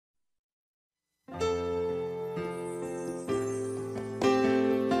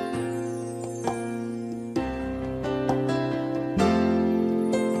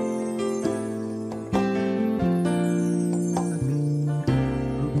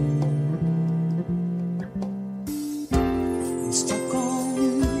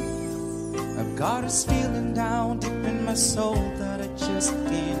this feeling down deep in my soul that I just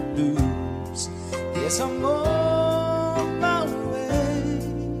can't lose. Yes, I'm on my way.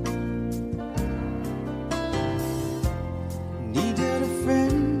 Needed a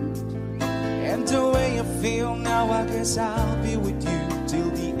friend, and the way I feel now, I guess I'll be with you till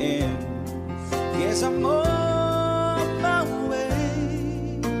the end. Yes, I'm on my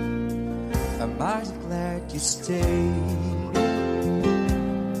way. I'm mighty glad you stayed.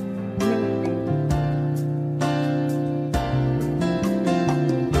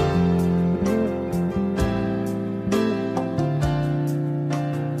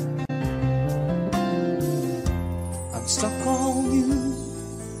 Stuck on you.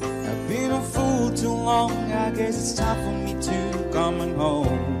 I've been a fool too long. I guess it's time for me to come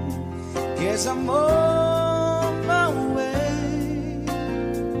home. Guess I'm on my way.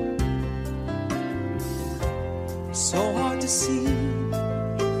 So hard to see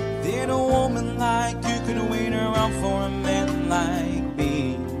that a woman like you can wait around for a man like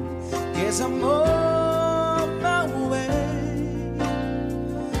me. Guess I'm on my way.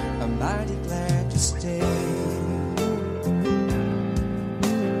 I'm mighty glad you stayed.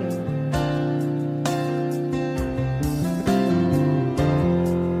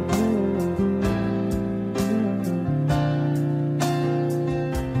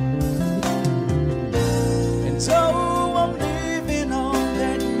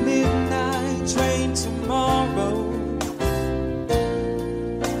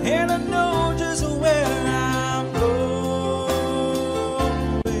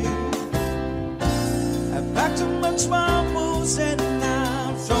 Troubles and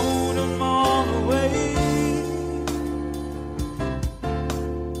I've thrown them all away.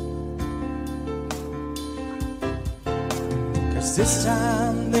 Cause this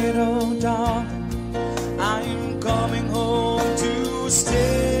time, little darling, I'm coming home to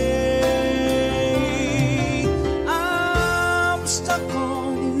stay. I'm stuck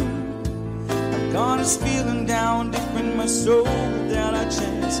on you. I've got this feeling down deep in my soul that I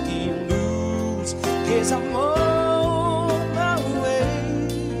just can't lose. Cause I'm on my way.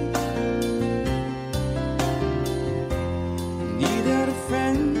 Needed a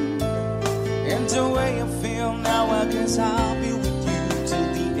friend, and the way I feel now, I guess I'll be with you till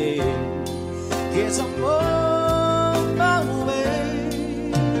the end. Cause I'm on my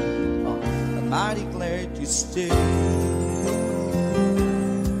way. I'm mighty glad you stayed.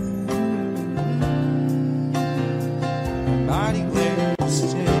 I'm mighty glad you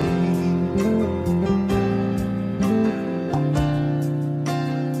stayed.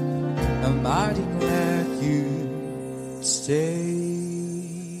 I'm mighty glad you stayed.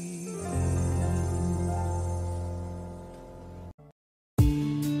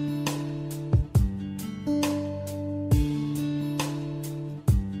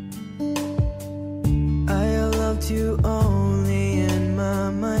 I loved you only in my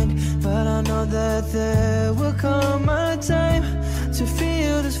mind, but I know that there will come a time to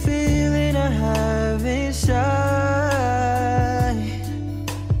feel this feeling I have inside.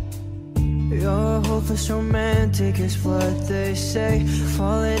 You're hopeless romantic is what they say,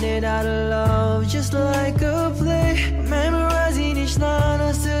 falling in out of love just like a play. Memorizing each line,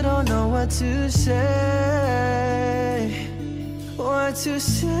 I still don't know what to say. What to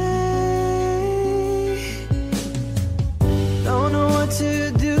say. Don't know what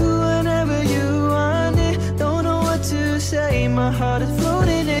to do whenever you want it. Don't know what to say, my heart is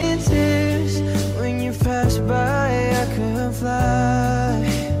floating in tears. When you pass by, I could fly.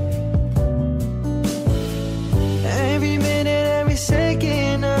 Every minute, every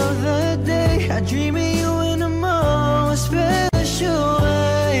second of the day, I dream of you in a more special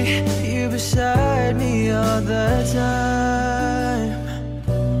way. You beside me all the time.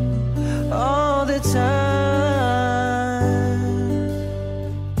 All the time.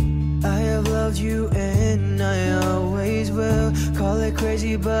 I have loved you and I always will. Call it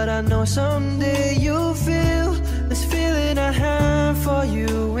crazy, but I know someday you'll feel this feeling I have for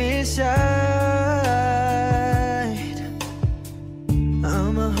you inside.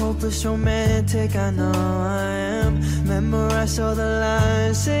 I'm a hopeless romantic, I know I am. Memorize all the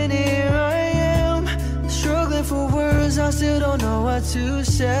lines and here I am, struggling for words, I still don't know what to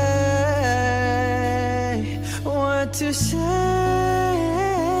say. What to say.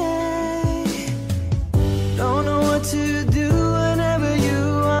 Don't know what to do whenever you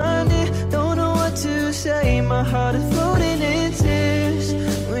want it. Don't know what to say, my heart is floating in tears.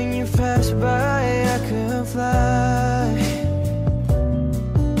 When you pass by, I could fly.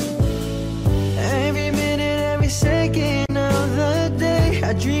 Every minute, every second of the day,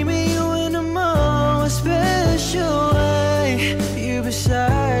 I dream of you in a more special way. You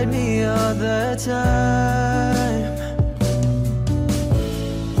beside me all the time.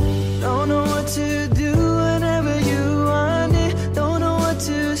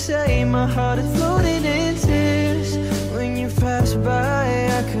 my heart is floating in tears. When you pass by,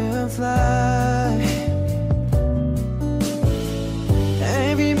 I could fly.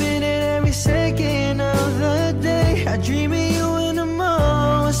 Every minute, every second of the day, I dream of you in a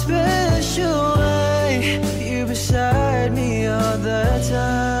more special way. You beside me all the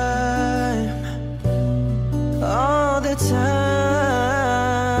time, all the time.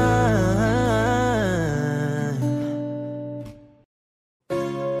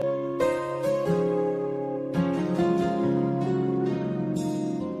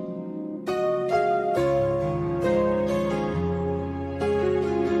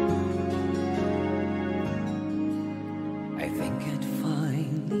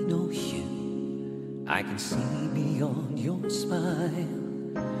 I can see beyond your smile.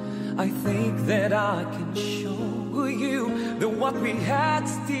 I think that I can show you that what we had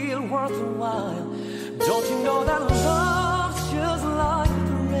still worthwhile. Don't you know that love's just like the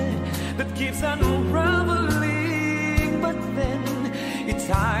thread that keeps unraveling, but then it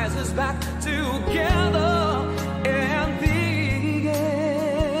ties us back together in the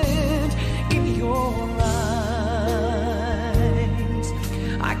end. In your eyes,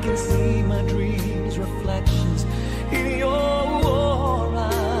 I can see my dreams, reflections in your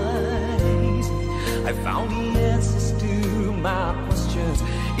eyes. I found the answers to my questions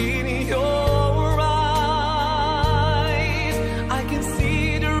in your eyes. I can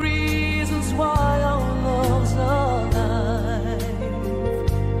see the reasons why our love's alive.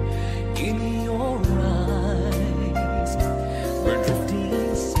 In your eyes, we're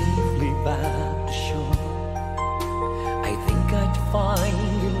drifting safely back to shore. I think I'd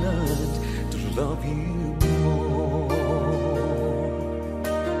finally learned to love you more.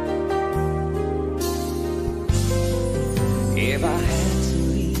 If I had to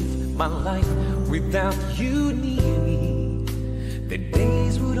live my life without you near me, the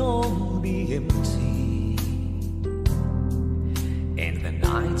days would all be empty, and the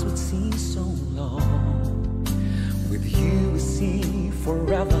nights would seem so long. With you I see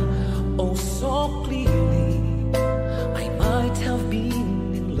forever, oh so clearly. I might have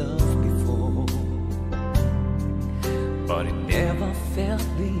been in love before, but it never felt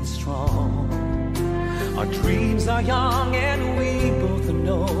this strong. Our dreams are young and we both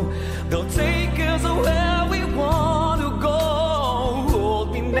know they'll take us where we want to go.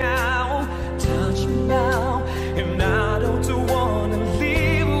 Hold me now, touch me now, and I don't want to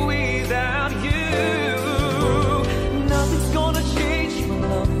live without you. Nothing's gonna change my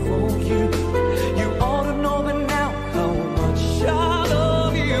love for you. You ought to know by now how much I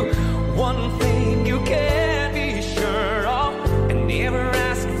love you. One thing you can be sure of, I never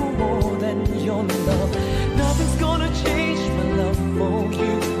ask for more than your love. Nothing's gonna change my love for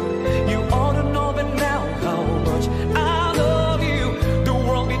you. You ought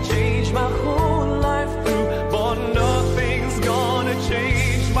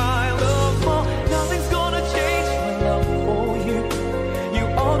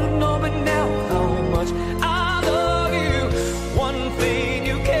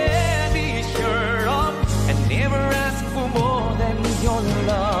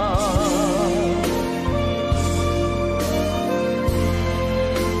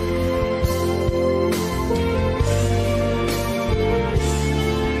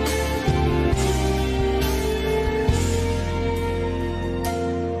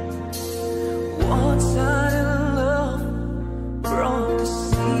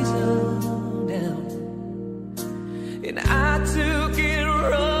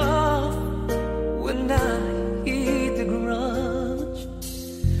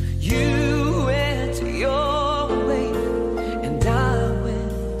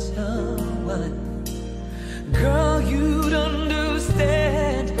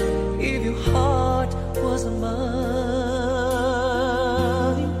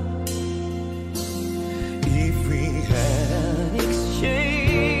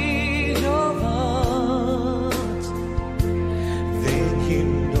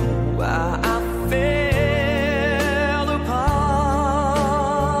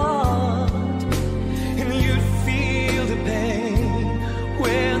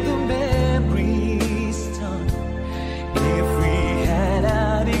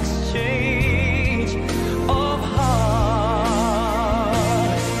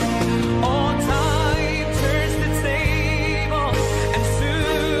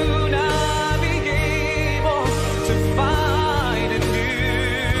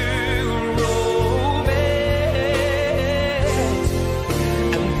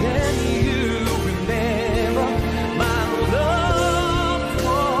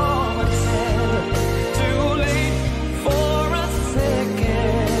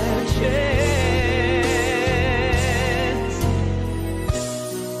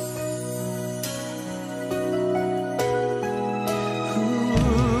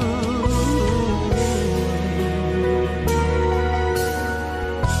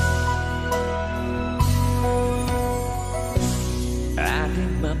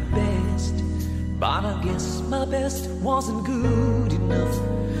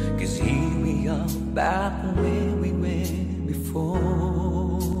back where we were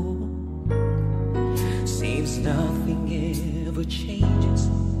before. Seems nothing ever changes.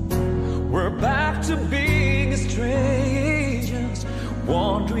 We're back to being strangers,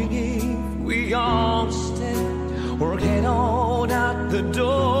 wondering if we all stay or get on out the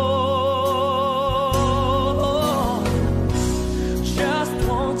door. Just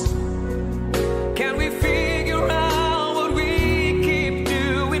once, can we figure out what we keep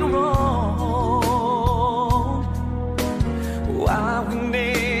doing wrong? Why we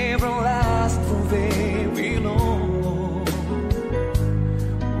never last for very long?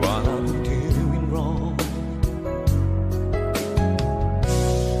 What are we doing wrong?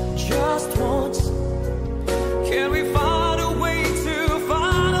 Just once, can we find a way to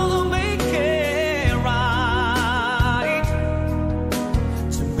finally make it right?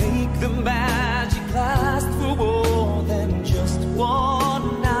 To make the magic last for more than just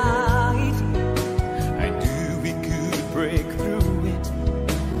one night. I knew we could break through it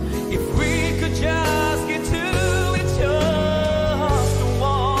if we could just get to it just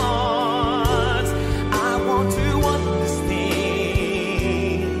once. I want to understand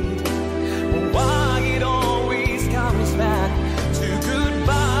why it always comes back to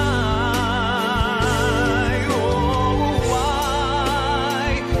goodbye. Oh,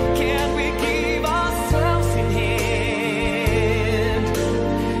 why can't we give ourselves in hand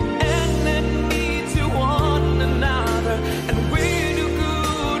and admit to one another, and we do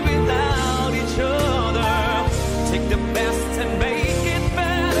good without each other? Take the best and make it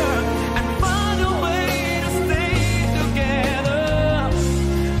better, and find a way to stay together.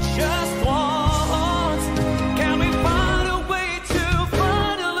 Just once, can we find a way to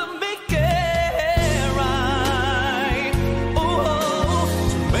finally make it right? Oh,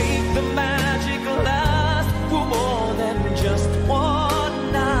 to make the magic last for more than just one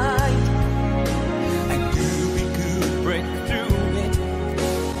night. I knew we could break through it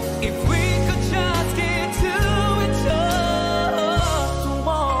if we could just get to it just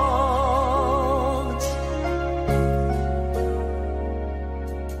once.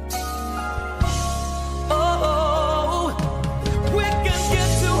 Oh, we can get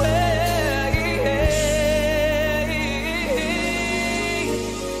to it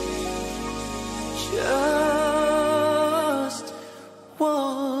just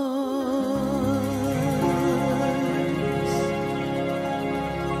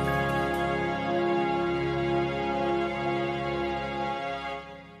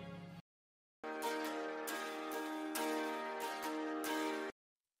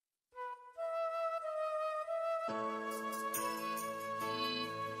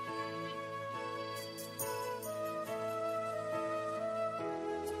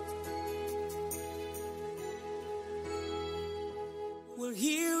Well,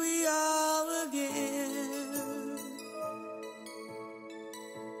 here we are again.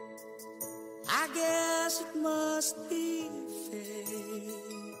 I guess it must be fate.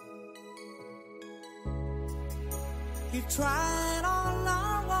 We've tried all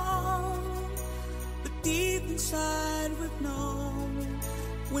our own, but deep inside we've known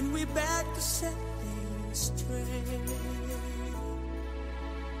when we're back to set things straight.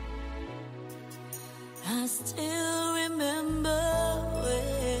 I still remember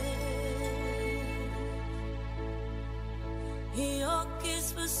when your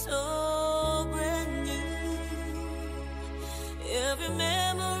kiss was so brand new. Every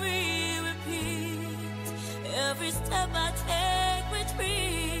memory repeats, every step I take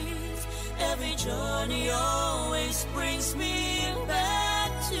retreats, every journey always brings me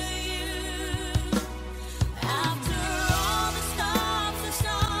back to you. After all the stops and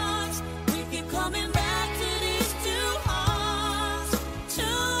starts, we keep coming back.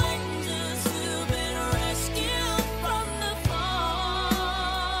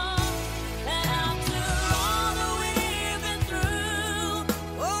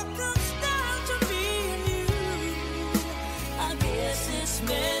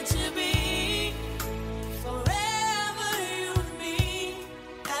 Meant to be forever, you and me.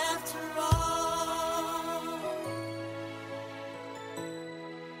 After all,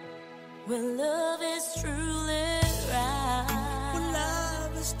 when love is truly right, When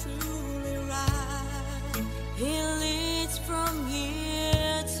love is truly right, it leads from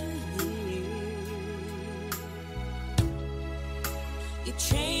year to year. It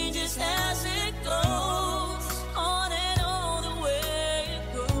changes as it goes on and on the way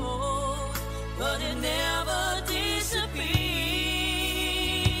it goes, but it never disappears.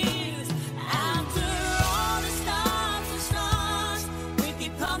 After all the stops and starts, we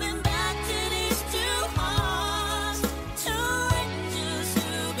keep coming back to these two hearts, two angels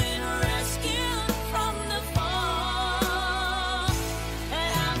who've been rescued from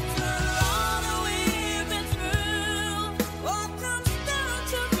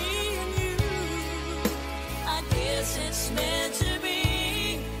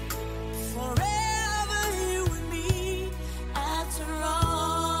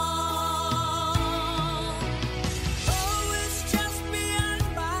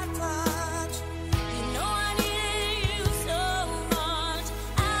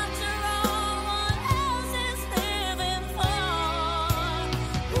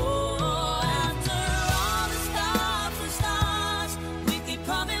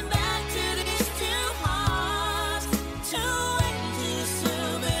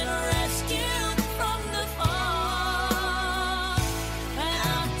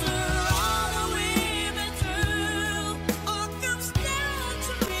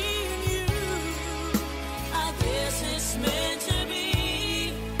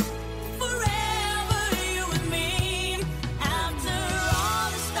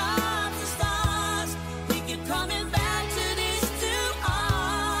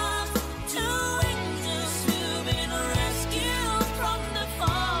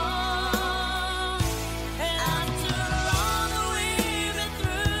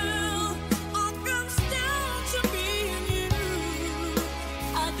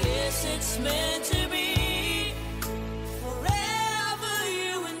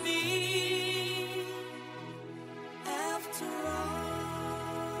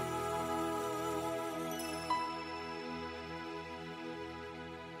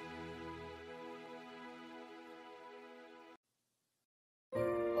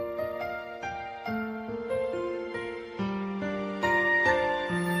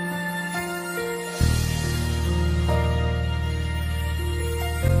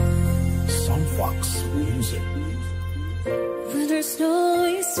Winter snow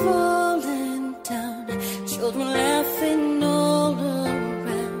is falling down, children laughing all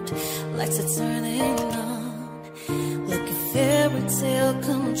around, lights are turning on, like a fairy tale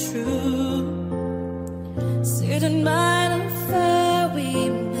come true. Sitting by the fire we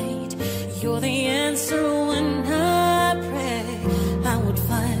made, you're the answer when I pray I would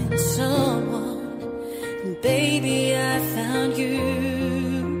find someone, and baby I found you.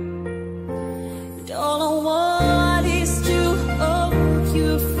 And all I want is to hold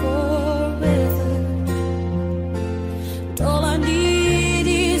you forever, and all I need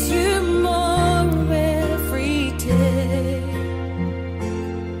is you more every day.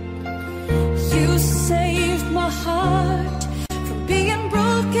 You saved my heart from being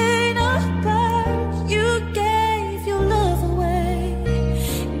broken apart. You gave your love away,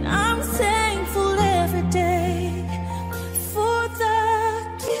 and I'm thankful every day for the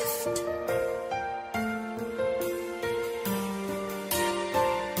gift.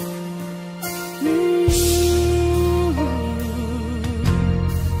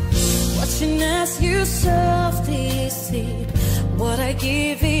 Watching as you softly sleep, what I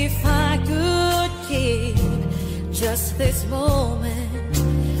give if I could keep just this moment,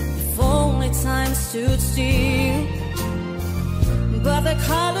 if only time stood still. But the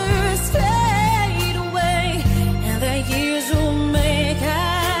colors fade away, and the years will make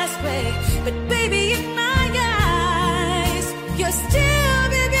us wait. But baby, in my eyes, you're still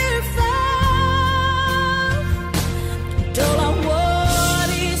beautiful. And all I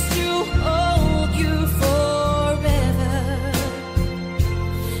want is to hold you forever.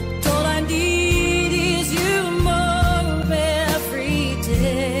 And all I need is you more every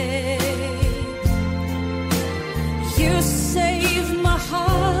day. You saved my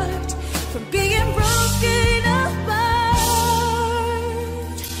heart from being broken apart.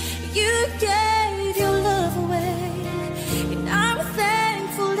 You gave your love away, and I'm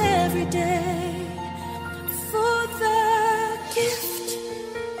thankful every day for the gift.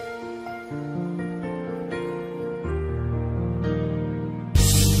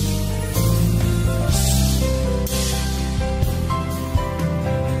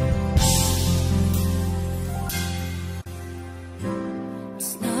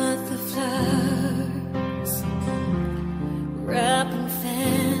 It's not the flowers wrapped in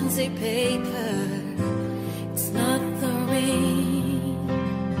fancy paper. It's not the ring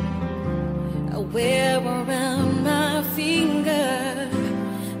I wear around my finger.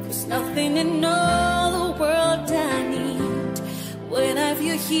 There's nothing in all the world I need when I have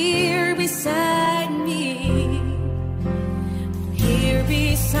you here beside me. Here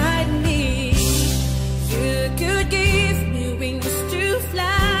beside me, you could give me wings to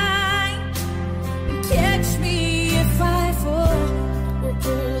fly and catch me if I fall, or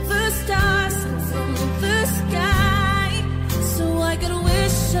pull the stars from the sky. So I could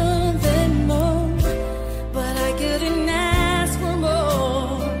wish on them more, but I couldn't ask for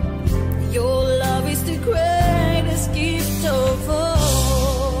more. Your love is the greatest gift of all.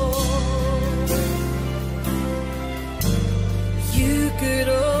 You could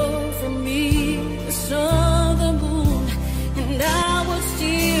offer me the sun, the moon, and I would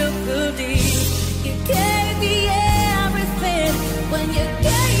still believe. You gave me everything when you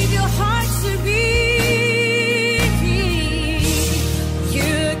gave your heart to me.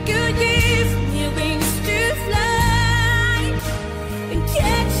 You could give me wings to fly and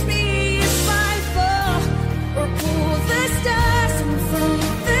catch me if I fall, or pull the stars from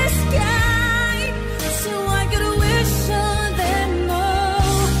the sky. So I could wish on them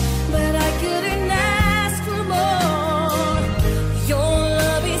more, but I couldn't ask for more. Your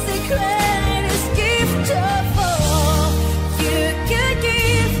love is the greatest gift of all. You could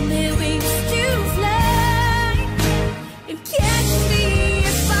give me wings to fly and catch me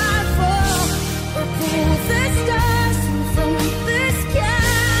if I fall, or pull the stars from the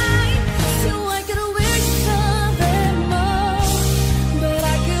sky. So I could wish on them more, but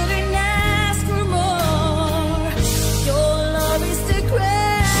I couldn't ask for more. Your love is the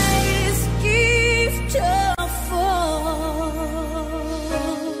greatest gift of all.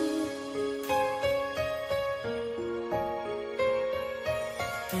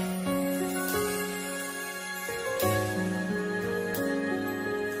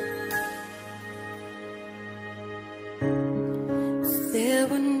 There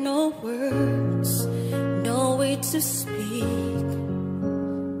were no words, no way to speak.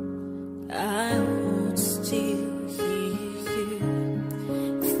 I would still hear you.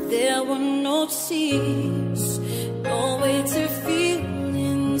 If there were no tears, no way to feel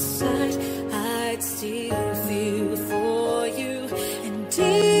inside, I'd still feel for you. And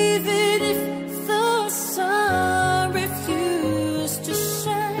even if the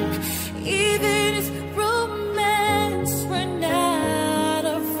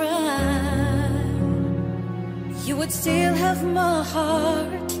would still have my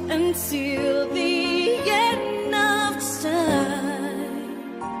heart until the end of time.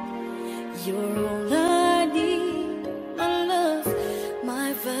 You're all I need, my love,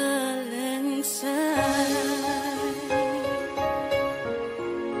 my Valentine.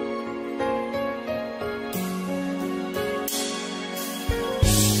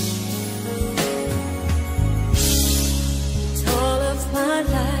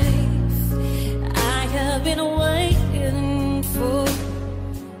 Been waiting for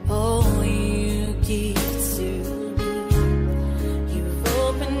all you give to me. You've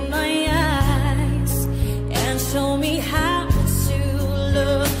opened my eyes and shown me how to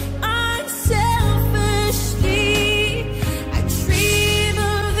love unselfishly. I dream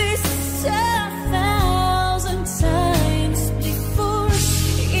of this 1,000 times before.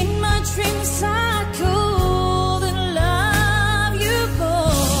 In my dreams I couldn't love you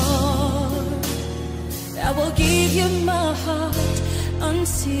more. I will give you my heart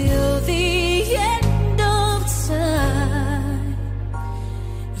until the end of time.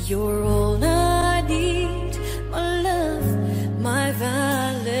 You're all I need, my love, my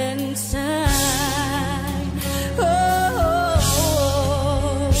Valentine. Oh,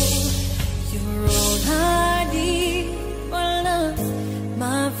 you're all I need, my love,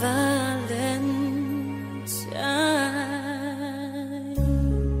 my Valentine.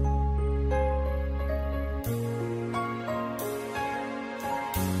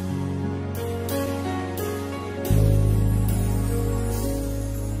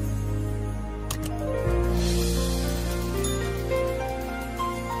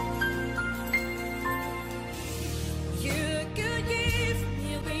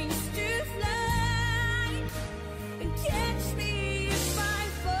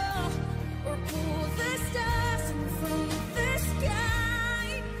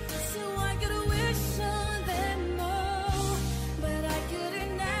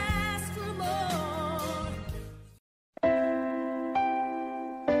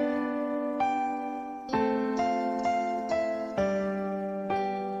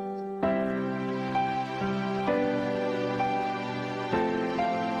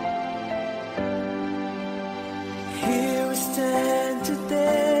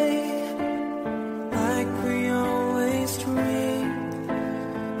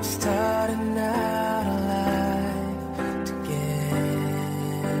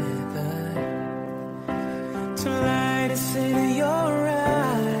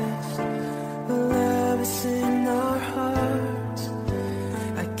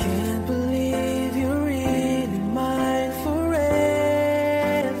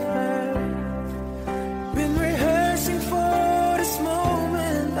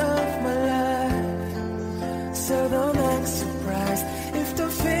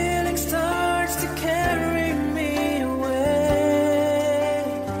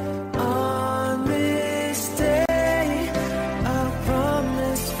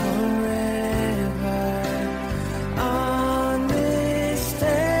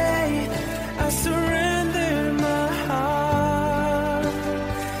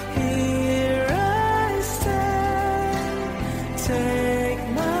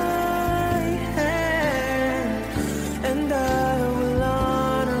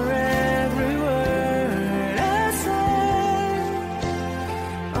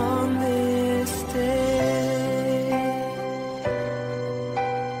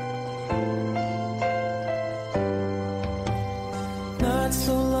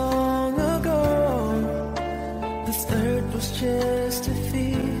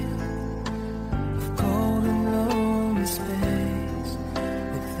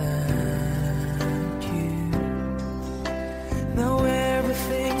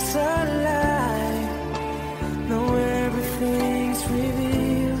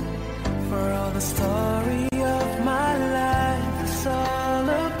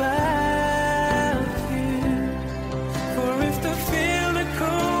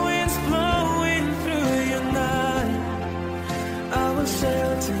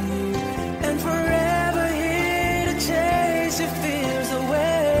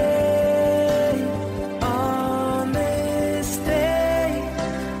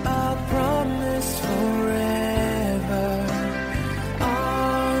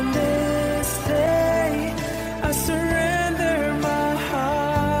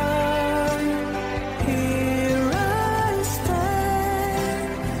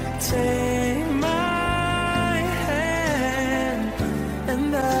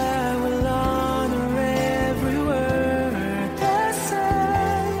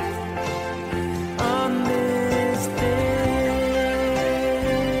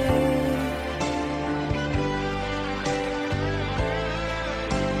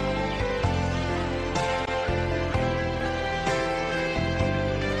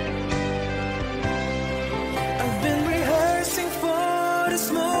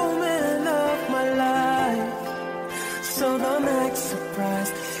 proudest moment of my life. So don't act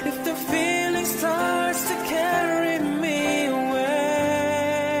surprised if the feeling starts to carry me away.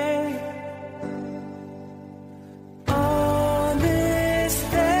 On this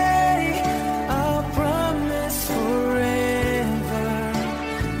day, I'll promise forever.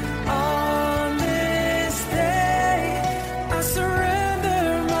 On this day, I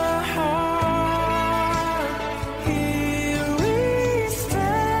surrender my heart. Here we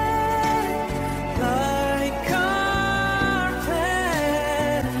stand, like our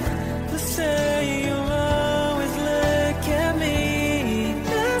plan. To say you'll always look at me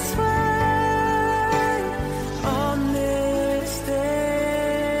this way. On this day.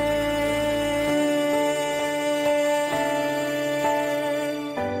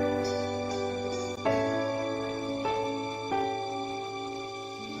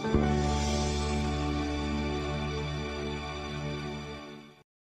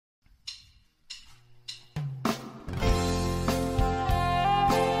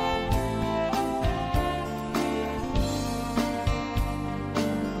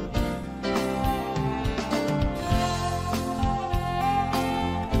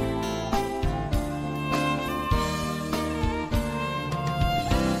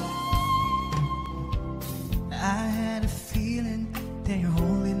 I had a feeling that you're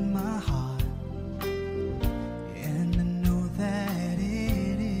holding my heart, and I know that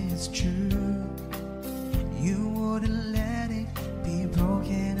it is true. You wouldn't let it be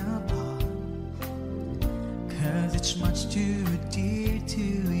broken apart, 'cause it's much too dear to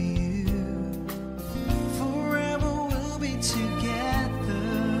you. Forever we'll be together,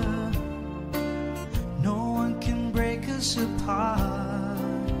 no one can break us apart.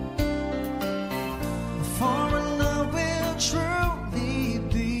 For a love will truly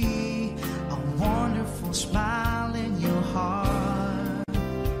be a wonderful smile in your heart.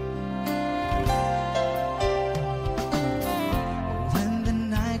 When the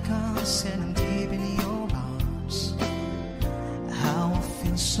night comes and I'm deep in your arms, I will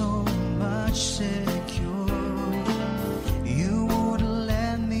feel so much secure. You wouldn't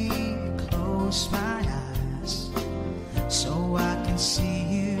let me close my eyes, so I can see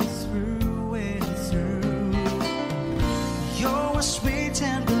you through and through. You're a sweet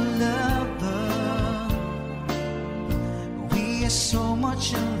tender lover, we are so much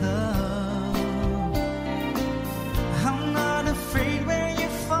in love. I'm not afraid when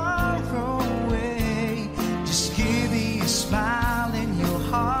you're far away, just give me a smile in your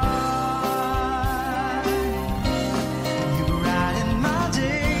heart. You brighten my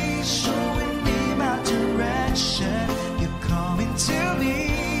day, showing me my direction. You're coming to me,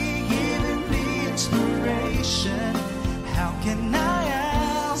 giving me inspiration. How can I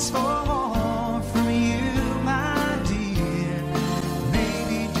ask for more from you, my dear?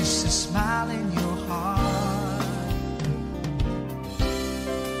 Maybe just a smile in your heart.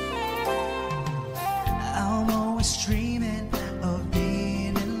 I'm always dreaming of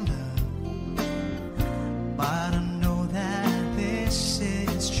being in love, but I know that this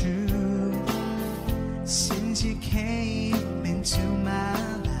is true. Since you came into my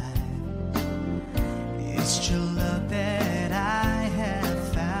life, it's your love that I have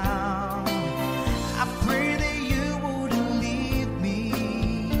found. I pray that you wouldn't leave me,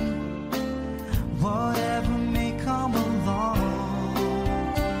 whatever may come along.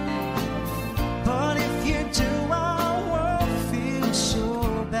 But if you do, I won't feel so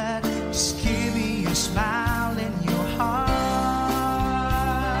bad. Just give me a smile in your heart.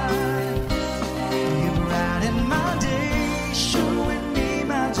 You brighten my day, showing me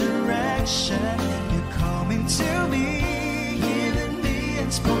my direction. You're coming to me, giving me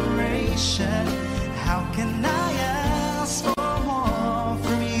inspiration. How can I ask for more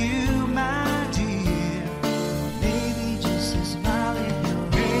from you, my dear? Maybe just a smile in your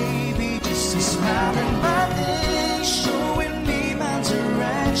baby, just a smile in my day, showing me my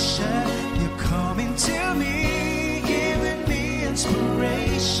direction. You're coming to me, giving me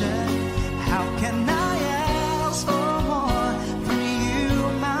inspiration. How can I ask for more from you,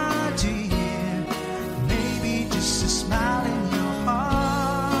 my dear? Maybe just a smile in your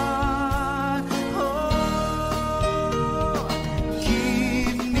heart. Oh,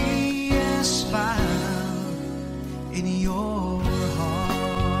 give me a smile in your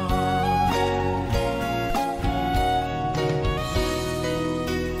heart.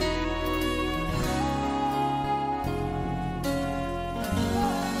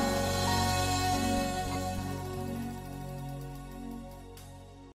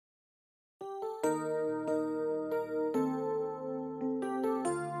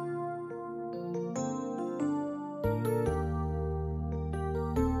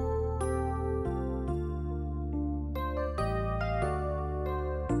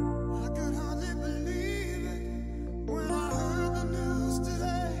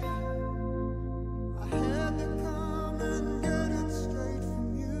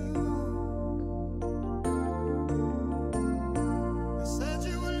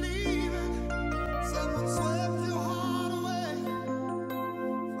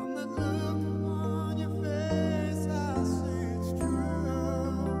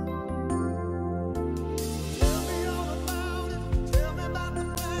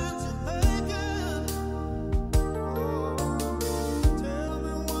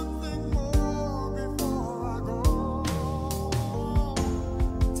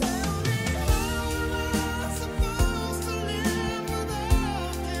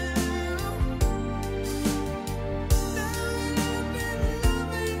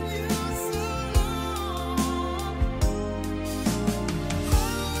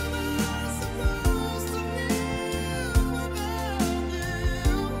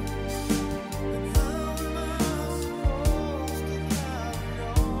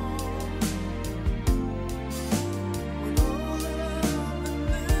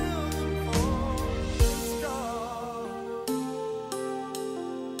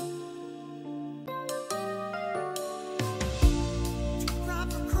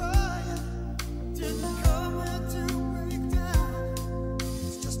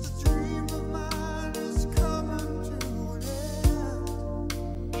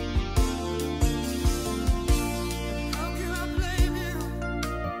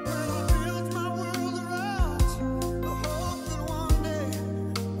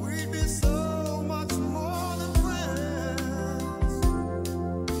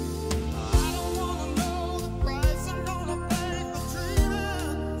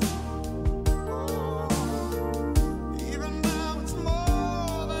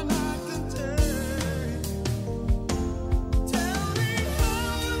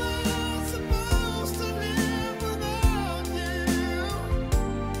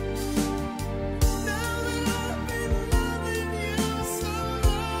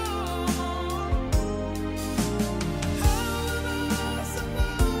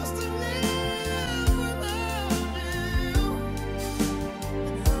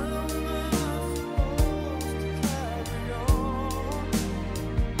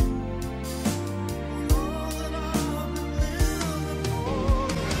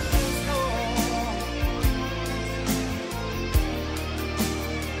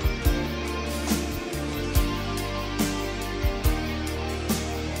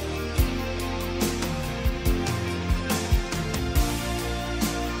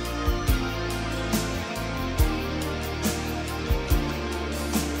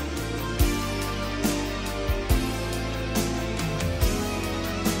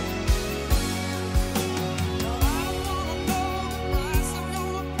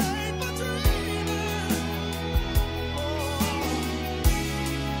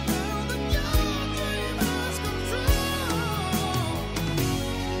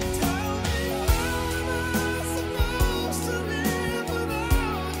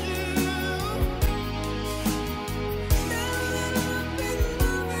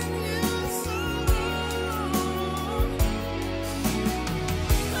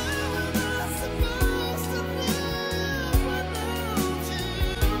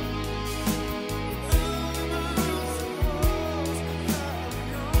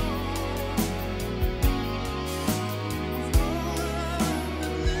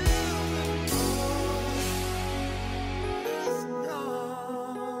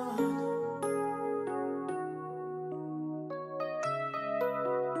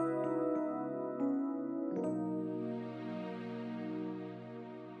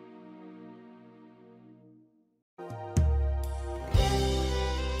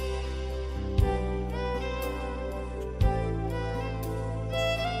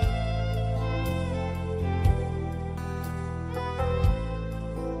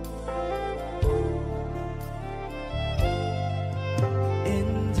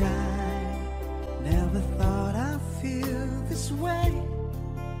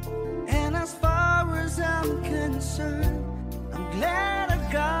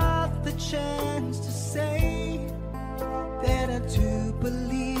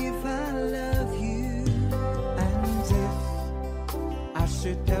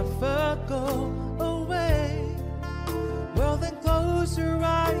 never go away. Well, then close your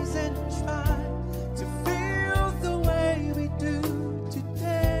eyes and try to feel the way we do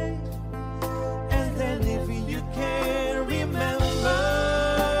today. And then if you can remember,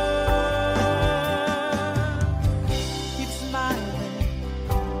 keep smiling,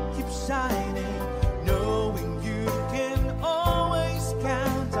 keep shining, knowing you can always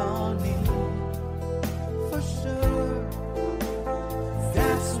count on me. For sure,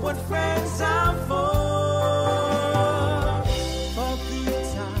 that's what friends are for. For good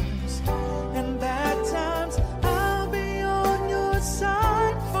times and bad times, I'll be on your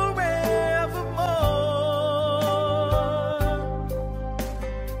side forevermore.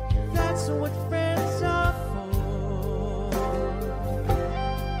 That's what friends are for.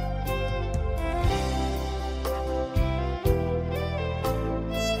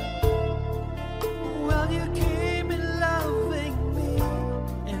 Well, you keep me loving me,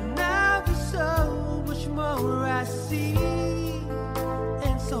 and now there's so much more I see.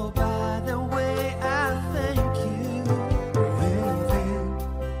 And so by the way, I thank you, baby,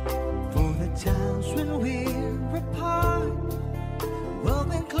 for the times when we're apart. Well,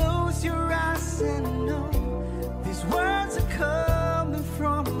 then close your eyes and know these words are coming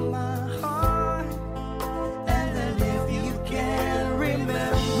from my heart. And then if you can remember,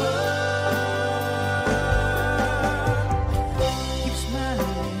 keep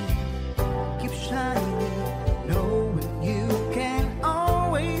smiling, keep shining, knowing you can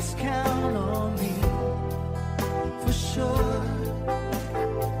always count on me. For sure,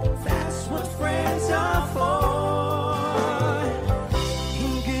 that's what friends are for.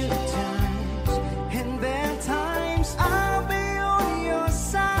 In good times and bad times, I'll be on your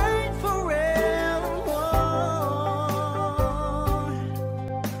side forevermore.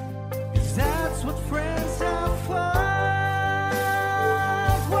 'Cause that's what friends are for.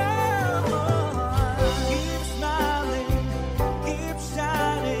 Keep smiling, keep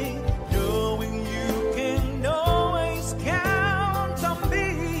shining, knowing you can always count on me.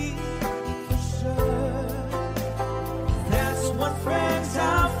 For sure, that's what friends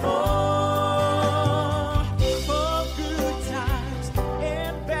are for. For good times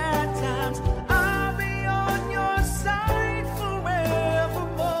and bad times, I'll be on your side forevermore.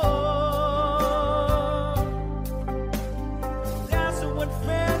 That's what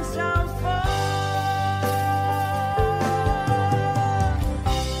friends are for.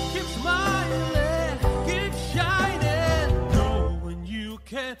 Keep smiling, keep shining, knowing you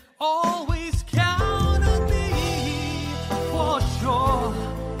can always count on me. For sure,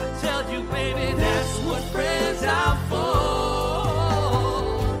 I tell you, baby, that's what friends are for.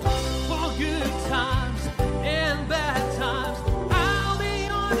 For good times and bad times, I'll be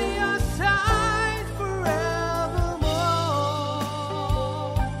on your side forevermore.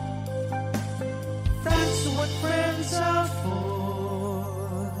 That's what friends are for.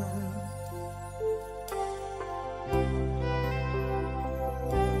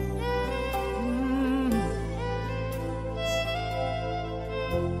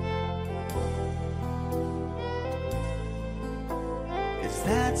 Yes,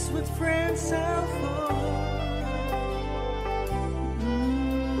 that's what friends are for.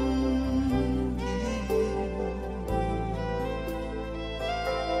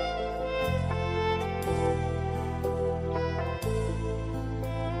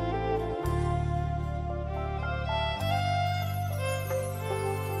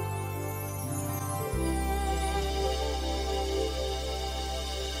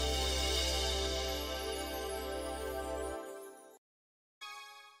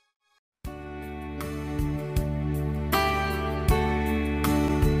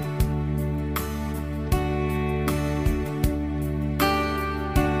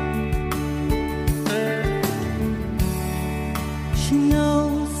 She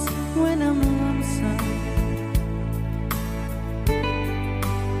knows when I'm lonesome,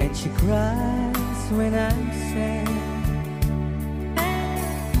 and she cries when I'm sad.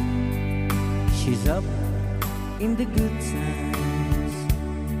 She's up in the good times,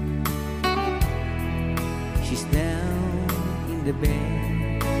 she's down in the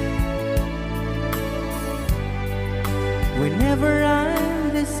bed. Whenever I'm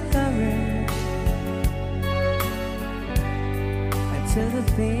discouraged, I tell the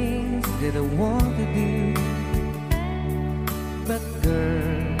things that I want to do. But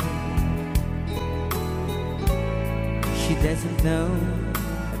girl, she doesn't know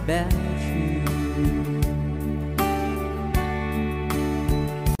about you.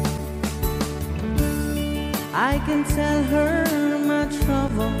 I can tell her my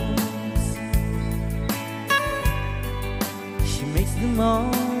troubles, she makes them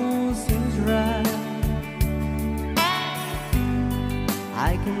all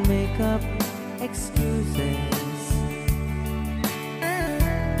can make up excuses,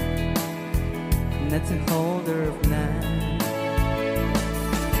 not to hold her blind.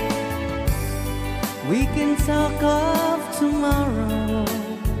 We can talk of tomorrow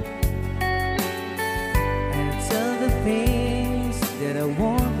and tell the things that I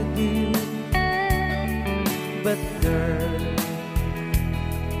want to do. But girl,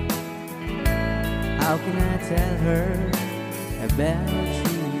 how can I tell her about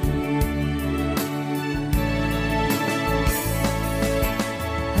you?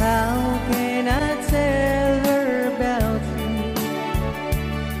 How can I tell her about you?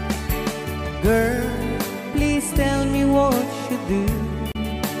 Girl, please tell me what you do.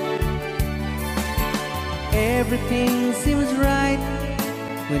 Everything seems right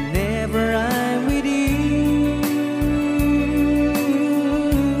whenever I'm with you.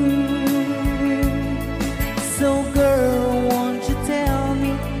 So girl, won't you tell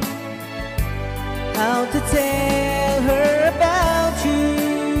me how to tell her about you?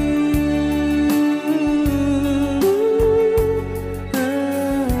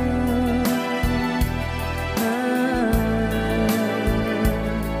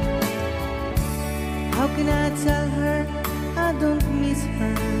 How can I tell her I don't miss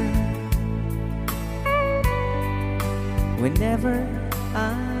her whenever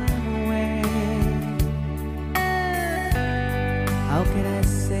I'm away? How can I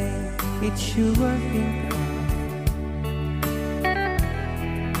say it's you I think of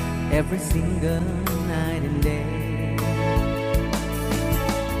every single night and day?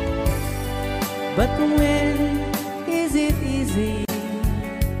 But when is it easy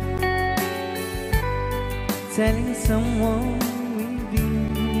telling someone we do?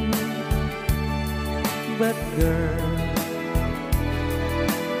 But girl,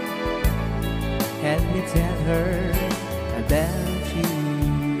 help me tell her about you.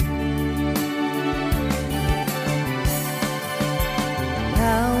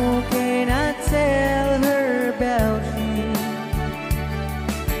 How can I tell her about you?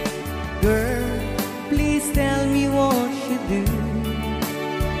 Girl, please tell me what you do.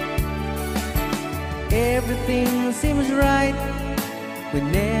 Everything seems right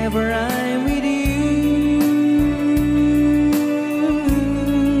whenever I'm with you.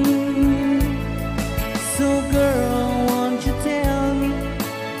 So girl, won't you tell me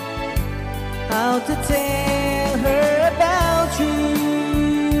how to tell her about you?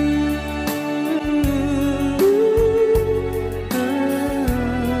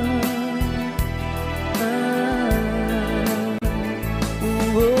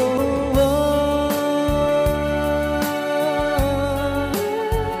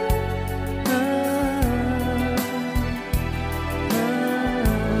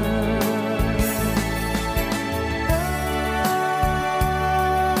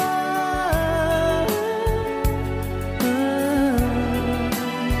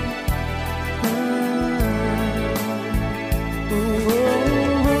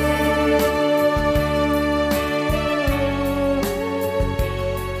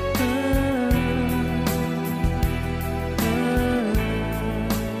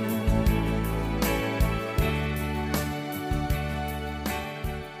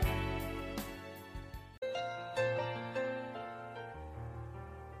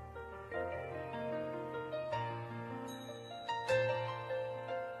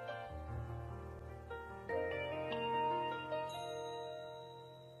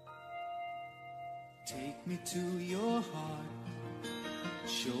 Take me to your heart,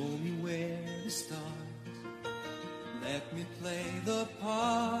 show me where to start. Let me play the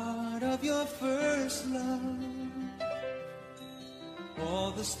part of your first love.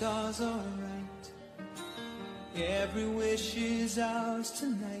 All the stars are right, every wish is ours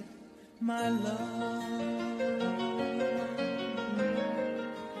tonight, my love.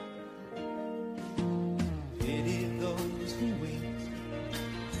 Pity those who wait,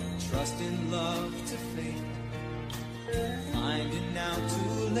 trust in love to fade, finding out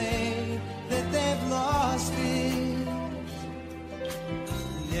too late that they've lost it.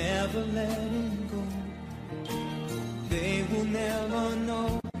 Never letting go, they will never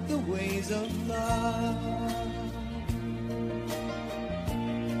know the ways of love.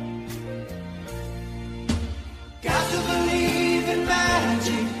 Got to believe in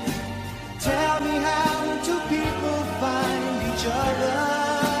magic. Tell me how do people find each other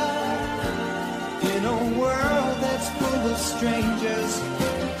in a world that's full of strangers?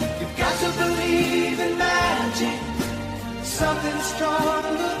 You've got to believe in magic, something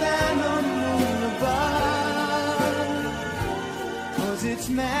stronger than a moon above. 'Cause it's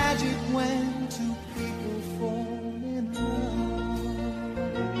magic when two people fall in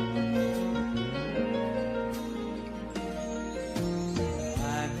love.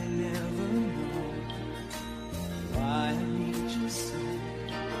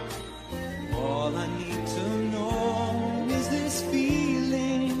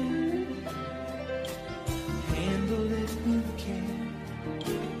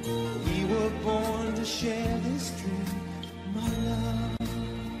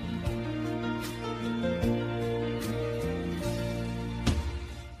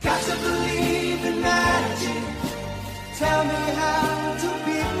 Tell me how do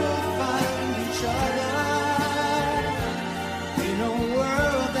people find each other in a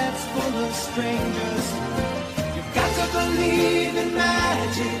world that's full of strangers? You've got to believe in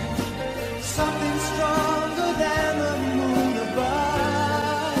magic, something stronger than the moon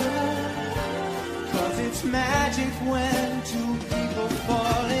above. 'Cause it's magic when two people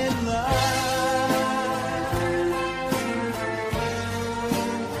fall in love.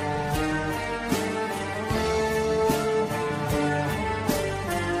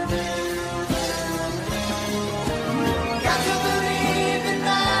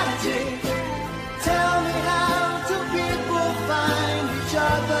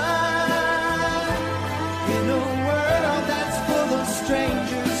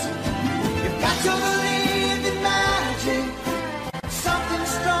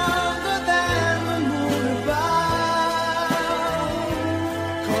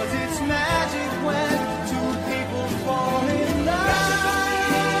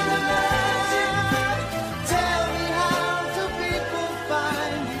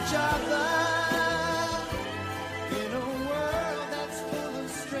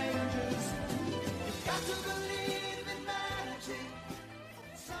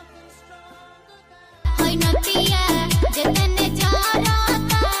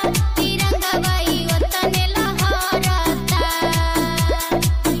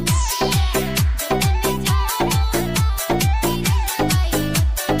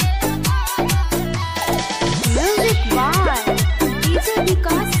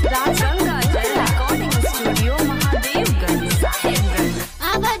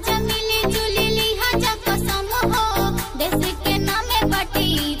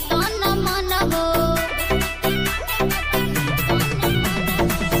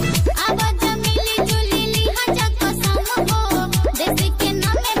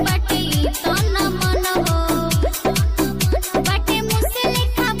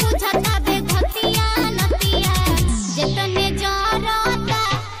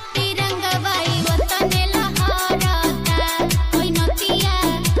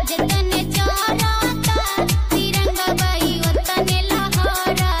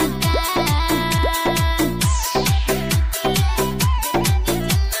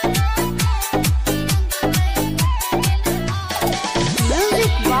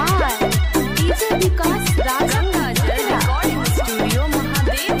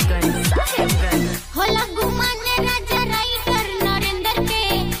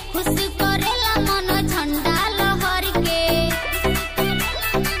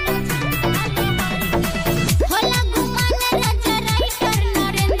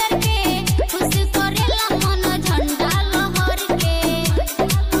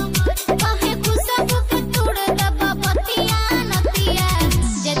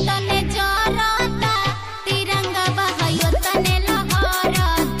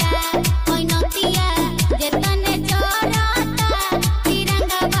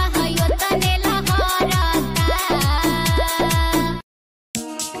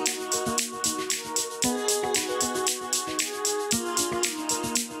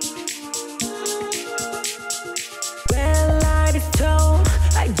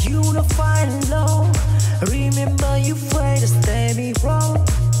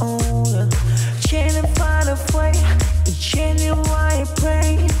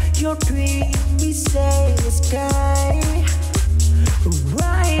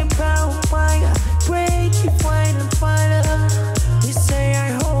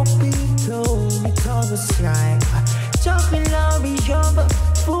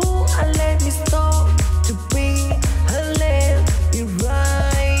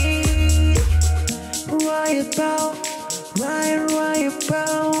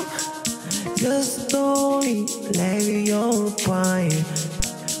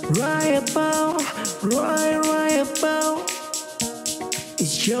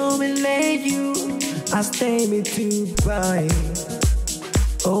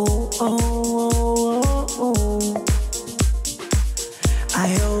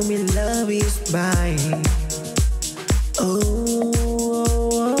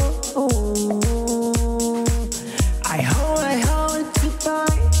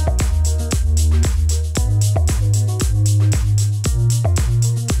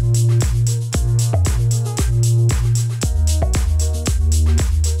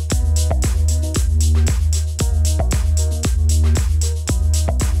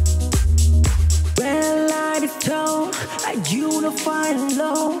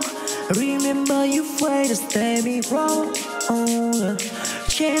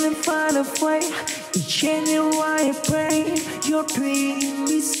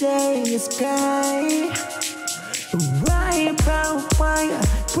 Why about why I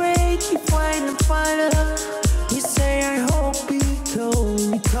break you find and find her? You say I hope you told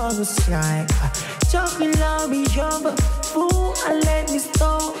me cause it's shy. Talking loud be your fool. I let me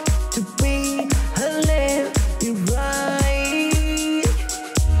stop to be a let me right.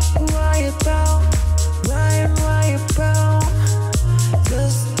 Why about the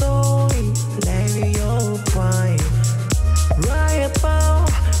story let me open. Why about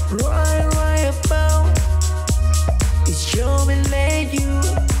it's your me let you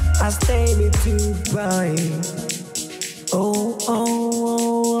I stay me to buy. Oh, oh,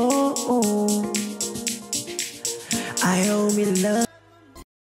 oh, oh, oh. I owe me love.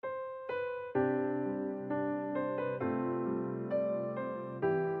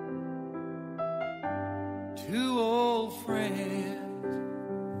 Two old friends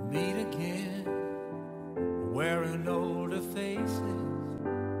meet again, wearing older faces,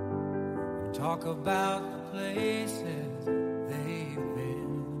 talk about the places they've been.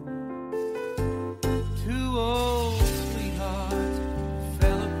 Two old sweethearts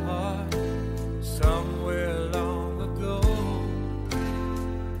fell apart somewhere long ago.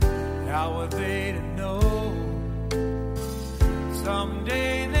 How were they to know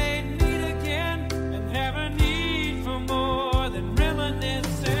someday they'd meet again and have a need for more than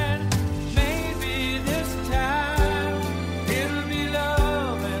reminiscing? Maybe this time it'll be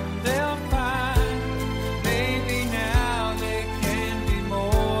love and they'll find. Maybe now they can be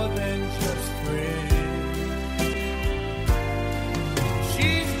more than just friends.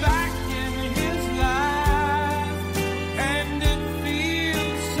 She's back in his life and it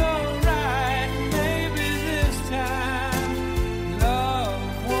feels so right. Maybe this time love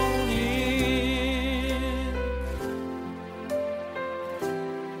won't end.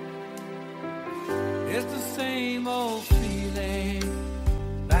 It's the same old feeling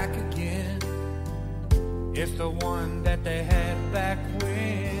back again. It's the one that they had back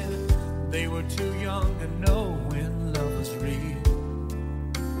when they were too young to know when love was real.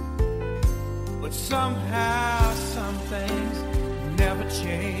 But somehow some things never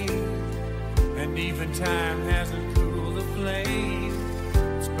change, and even time hasn't cooled the flame.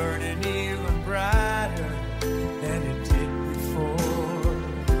 It's burning even brighter than it did before.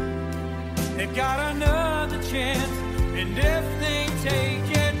 They got another chance, and if they take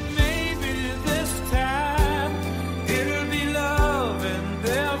it, maybe this time it'll be love and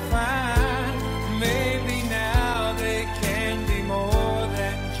they'll find. Maybe now they can be more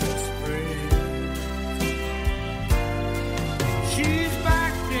than just friends. She's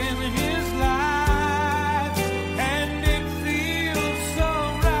back in his life and it feels so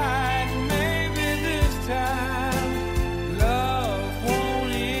right. Maybe this time love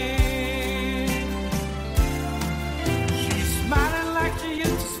won't end. She's smiling like she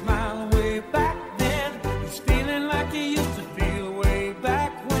used to smile way back then. He's feeling like he used to feel way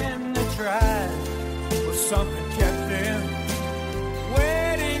back when they tried. But something kept them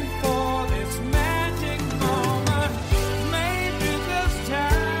waiting for this magic moment. Maybe this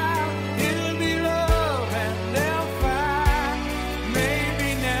time it'll be love and they'll find. Maybe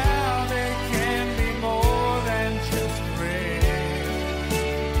now they can be more than just friends.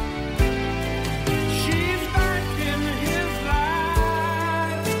 She's back in his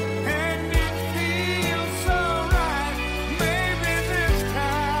life and it feels so right. Maybe this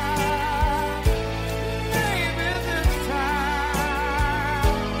time, maybe this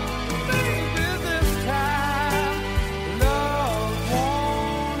time, maybe this time, love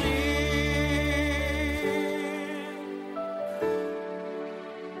won't end.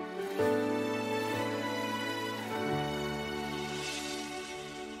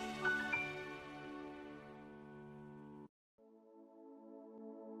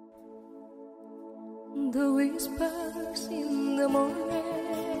 The whispers in the morning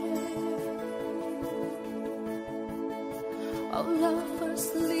of lovers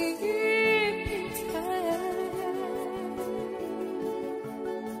sleeping tight,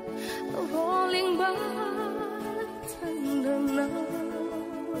 rolling by tender night,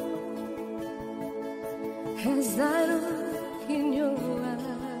 as I look in your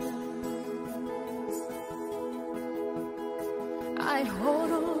eyes, I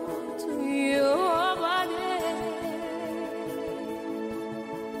hold on to your body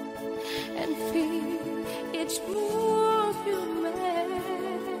and feel each move you make.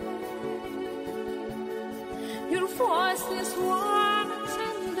 Your voice is warm and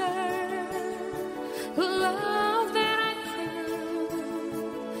tender, love that I feel,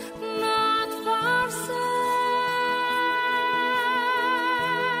 not for sale.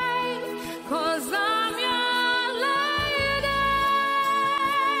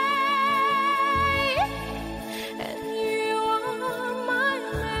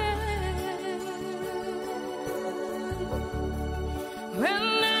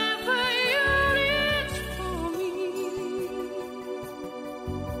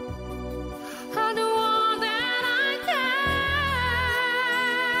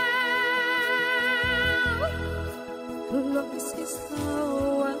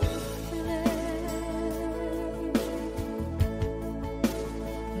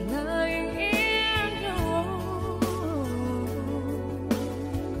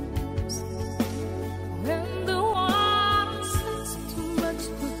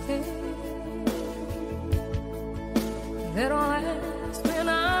 best when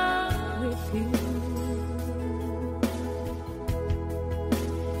I'm with you.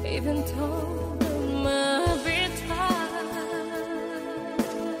 Even though there might be times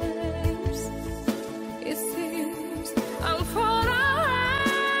it seems I'm far away,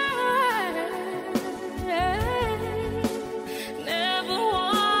 never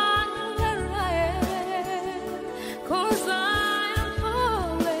wonder where I am, 'cause I am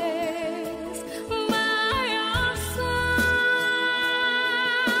always by your side,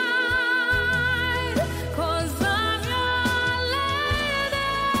 'cause I'm your lady.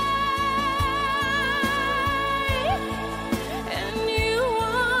 And you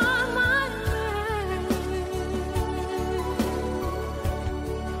are my man.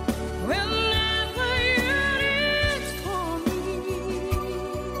 Whenever you reach for me,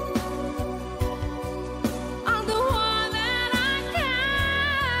 I'm the one that I can.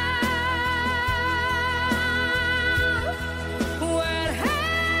 We're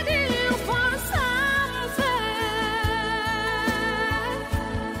heading for something,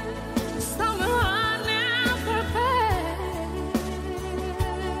 somewhere I never been.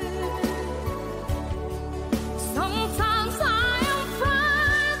 Sometimes I am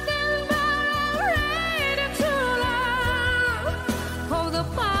frightened, but I'm ready to learn of the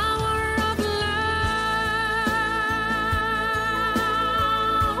power of love.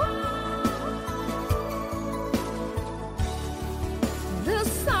 The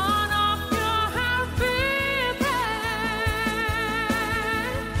sound of your heartbeat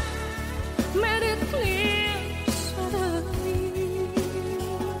made it clear suddenly.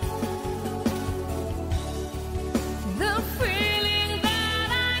 The feeling that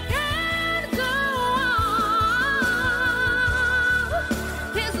I can't go on,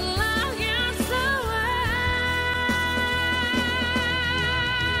 His love gets away.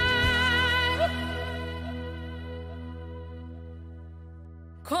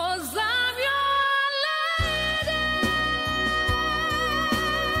 'Cause I'm your lady,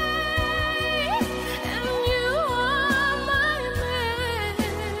 and you are my man.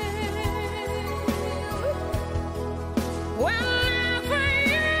 Whenever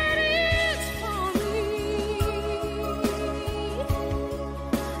you reach for me,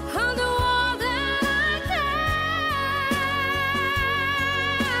 I'm the one that I can.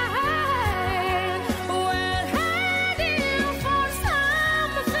 We're heading for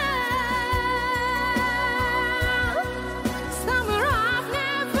something, somewhere I've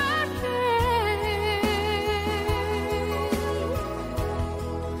never been.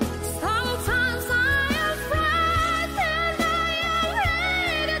 Sometimes I am frightened, I am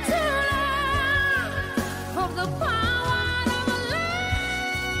ready to learn of the power of love,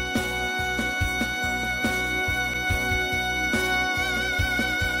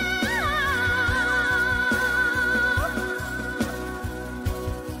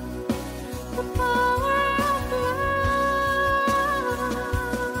 the power of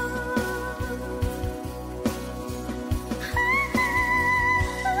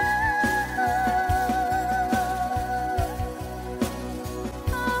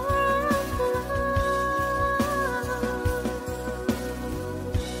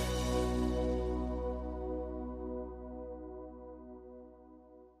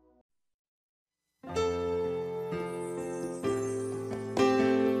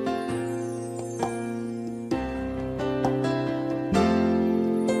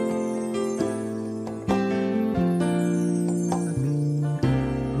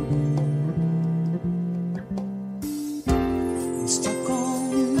I'm stuck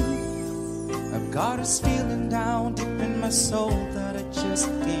on you. I've got this feeling down deep in my soul that I just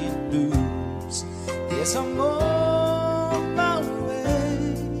can't lose. Yes, I'm on my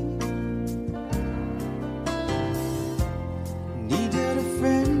way. Needed a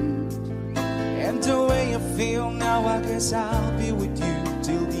friend, and the way I feel now, I guess I'll be with you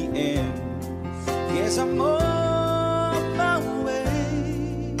till the end. Yes, I'm on my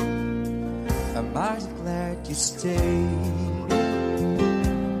way. I'm mighty glad you stayed.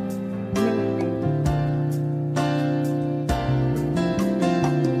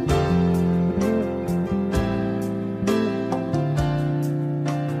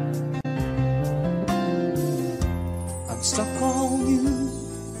 I'm stuck on you.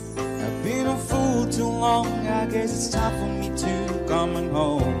 I've been a fool too long. I guess it's time for me to come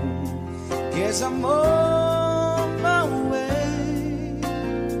home. Guess I'm on my way.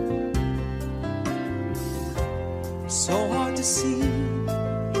 So hard to see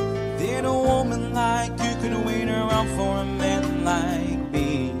that a woman like you can wait around for a man like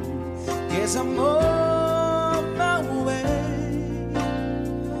me. Guess I'm on my way.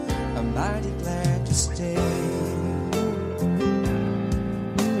 I'm mighty glad you stayed.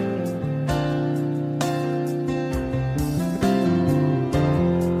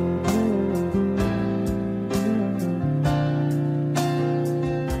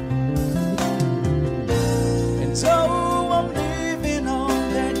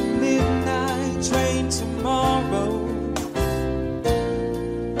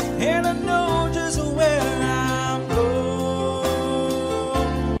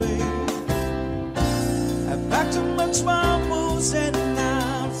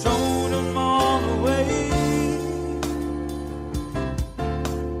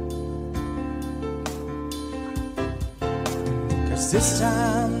 this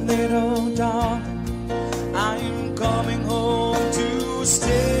time, little darling, I am coming home to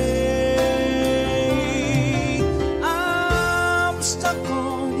stay. I'm stuck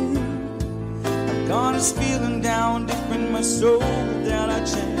on you. I've got this feeling down deep in my soul that I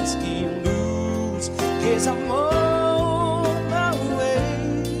just can't lose, 'cause I'm on my way.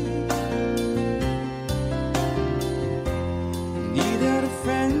 Needed a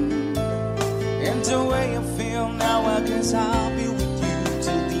friend, and the way I feel now, I guess I'll be with you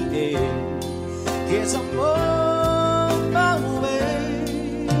till the end, 'cause I'm on my way.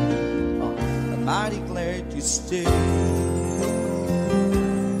 Oh, I'm mighty glad you stayed.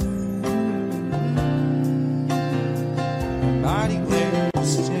 Mighty glad you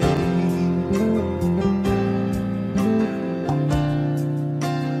stayed.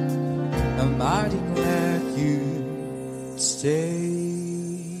 I'm mighty glad you stayed.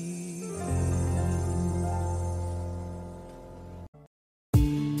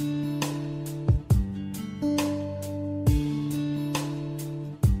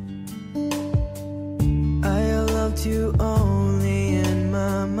 You only in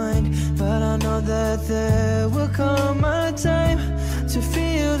my mind, but I know that there will come a time to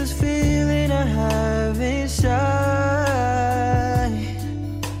feel this feeling I have inside.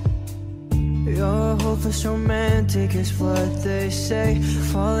 You're hopeless romantic is what they say,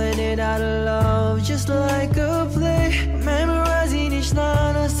 falling it out of love just like a play. Memorizing each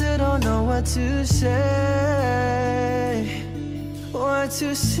line, I still don't know what to say. What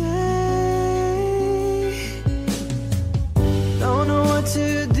to say? Don't know what to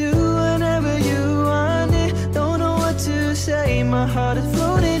do whenever you want it. Don't know what to say. My heart is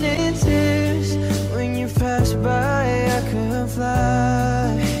floating in tears. When you pass by, I could fly.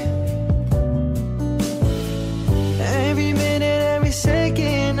 Every minute, every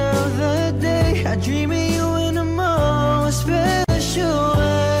second of the day, I dream of you in a more special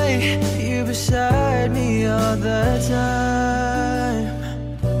way. You beside me all the time.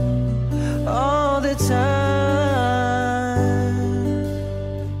 All the time.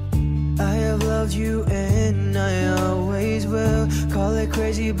 You and I always will. Call it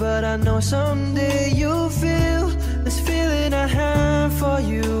crazy, but I know someday you'll feel this feeling I have for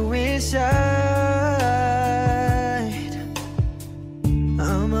you inside.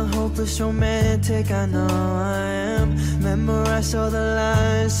 I'm a hopeless romantic, I know I am. Memorize all the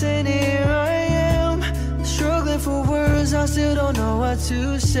lines and here I am, struggling for words, I still don't know what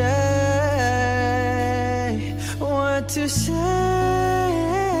to say. What to say?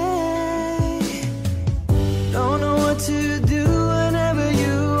 Don't know what to do whenever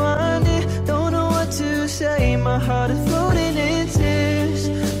you want it. Don't know what to say. My heart is floating in tears.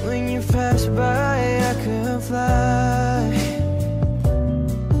 When you pass by, I could fly.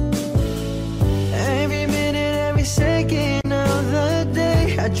 Every minute, every second of the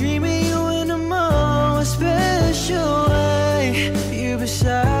day, I dream of you in a more special way. You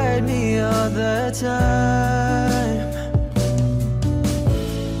beside me all the time.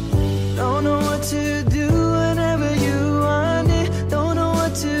 Don't know what to do whenever you want it. Don't know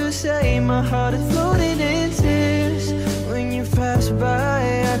what to say. My heart is floating in tears. When you pass by,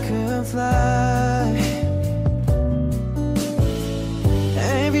 I could fly.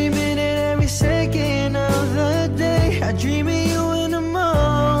 Every minute, every second of the day, I dream of you in a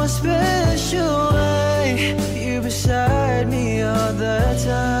more special way. You beside me all the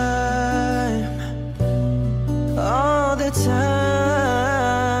time. All the time.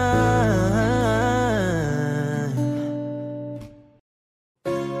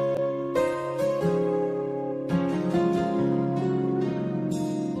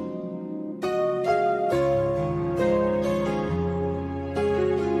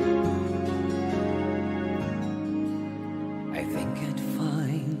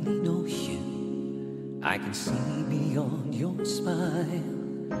 I can see beyond your smile.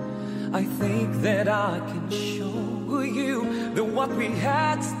 I think that I can show you that what we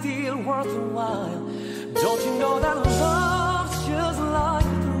had's still worthwhile. Don't you know that love's just like a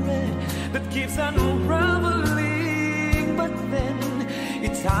thread that keeps unraveling, but then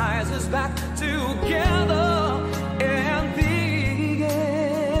it ties us back together and the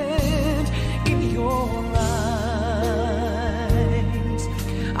end. In your eyes,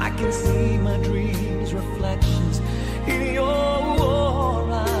 I can see my dreams, reflections in your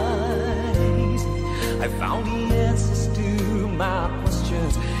eyes. I found the answers to my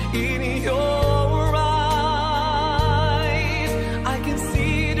questions in your eyes. I can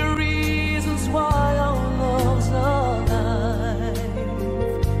see the reasons why our love's alive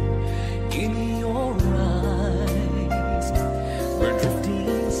in your eyes.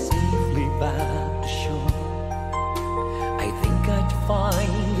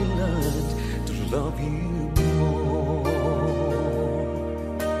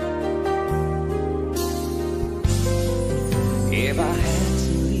 If I had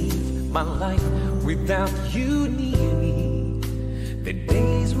to live my life without you near me, the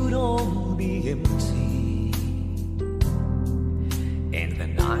days would all be empty, and the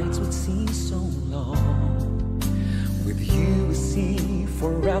nights would seem so long. With you we see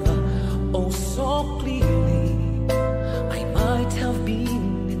forever, oh so clearly. I might have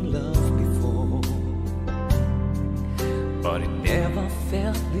been in love before, but it never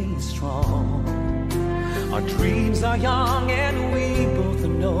felt this strong. Our dreams are young and we both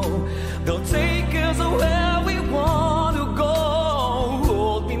know they'll take us where we want to go.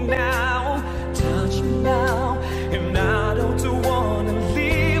 Hold me now, touch me now, and I don't want to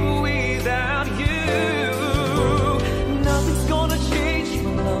live without you. Nothing's gonna change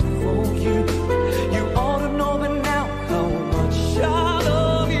my love for you. You ought to know by now how much I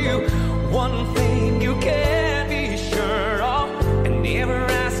love you. One thing you can be sure of, I never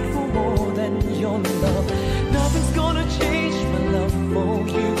ask for more than your love. Nothing's gonna change my love for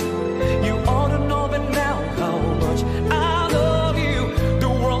you. You ought to know by now how much I love you. The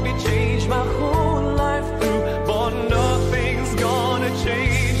world may change my whole life through, but nothing's gonna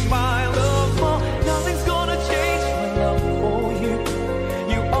change my love for. Nothing's gonna change my love for you.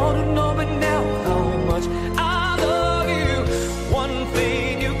 You ought to know by now how much I love you. One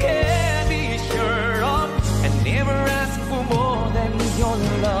thing you can be sure of, I never ask for more than your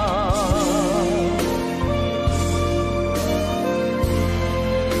love.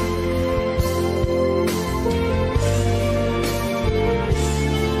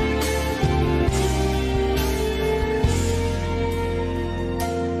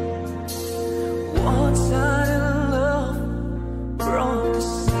 One-sided love brought the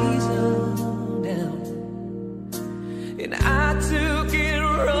season down, and I took it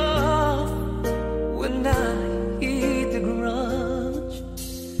rough when I hit the grudge.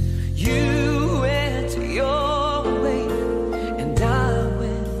 You went your way and I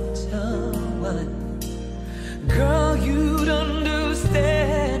went mine. Girl, you'd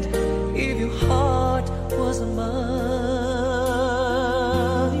understand if your heart was mine.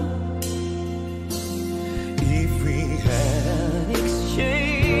 If we had an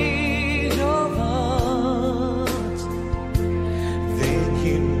exchange of hearts, then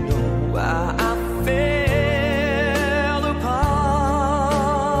you know why I fell apart,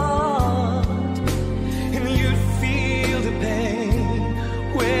 and you'd feel the pain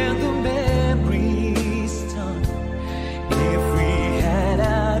when the memories start. If we had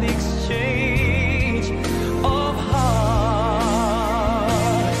an exchange of hearts,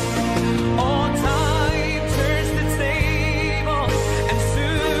 all time turns the table, and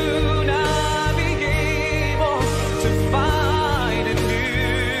soon I'll be able to find a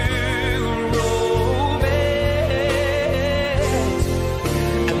new romance.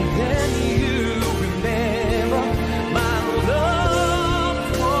 And then you remember my love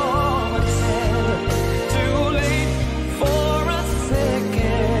was never too late for a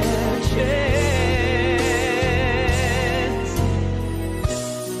second chance.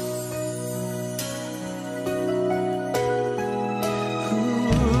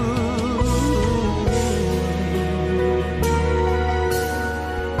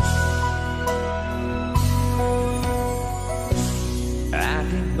 I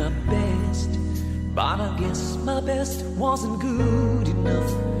did my best, but I guess my best wasn't good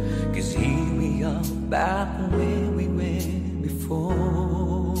enough. 'Cause here we are back where we were before.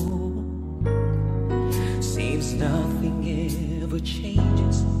 Seems nothing ever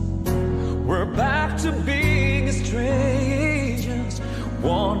changes. We're back to being strangers,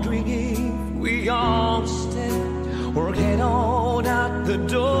 wondering if we all stay or get on out the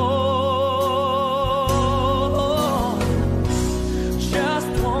door. Just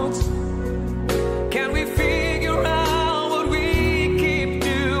once, can we figure out what we keep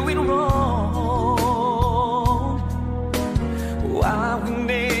doing wrong? Why we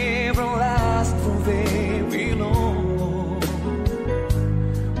never last for very long?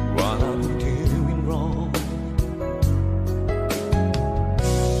 What are we doing wrong?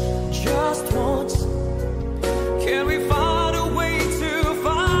 Just once, can we find a way to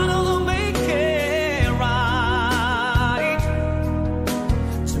find a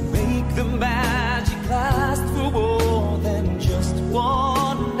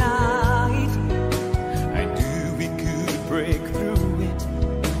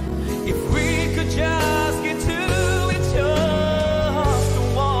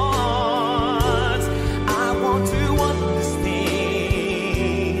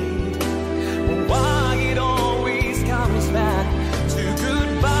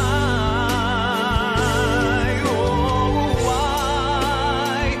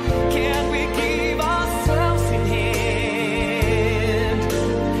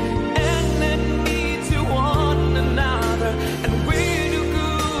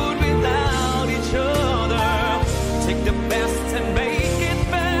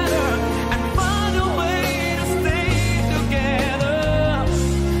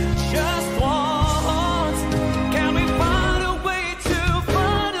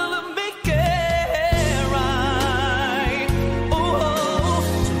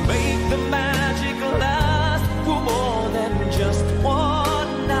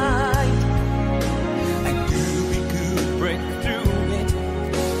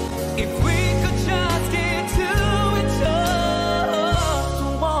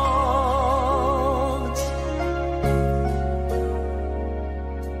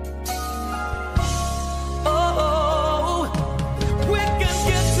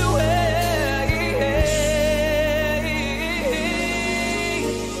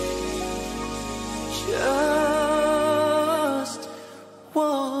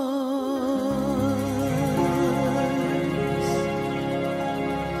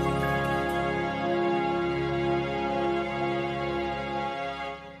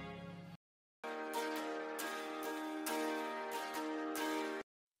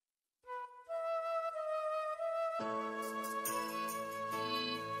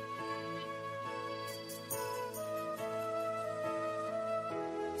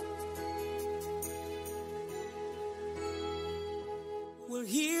Well,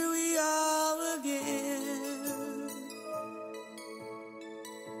 here we are again.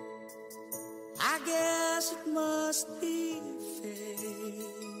 I guess it must be fate.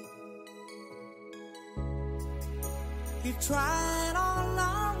 We've tried all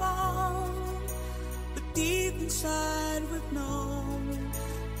our own, but deep inside we've known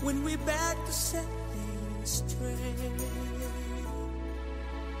when we're back to set things straight.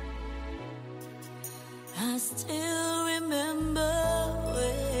 I still remember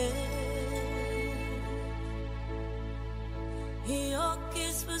when your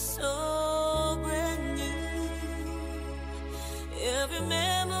kiss was so brand new. Every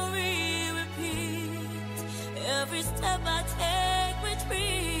memory repeats, every step I take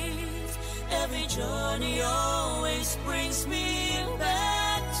retreats, every journey always brings me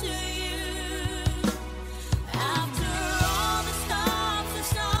back to you. After all the stops and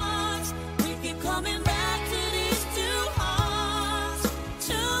starts, we keep coming back.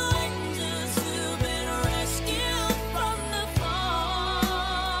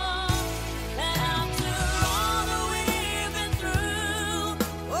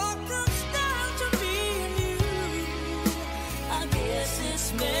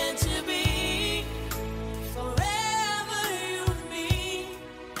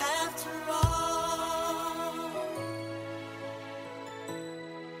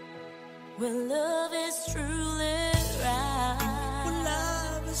 When love is truly right, when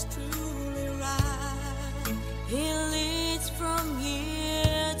love is truly right, it leads from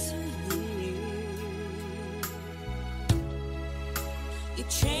year to year. It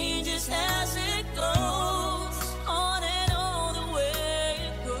changes as it goes, on and on the way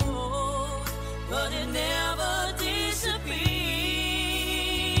it goes, but it never disappears.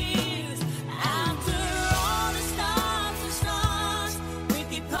 After all the stops and starts, we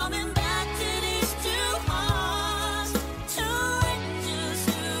keep coming back.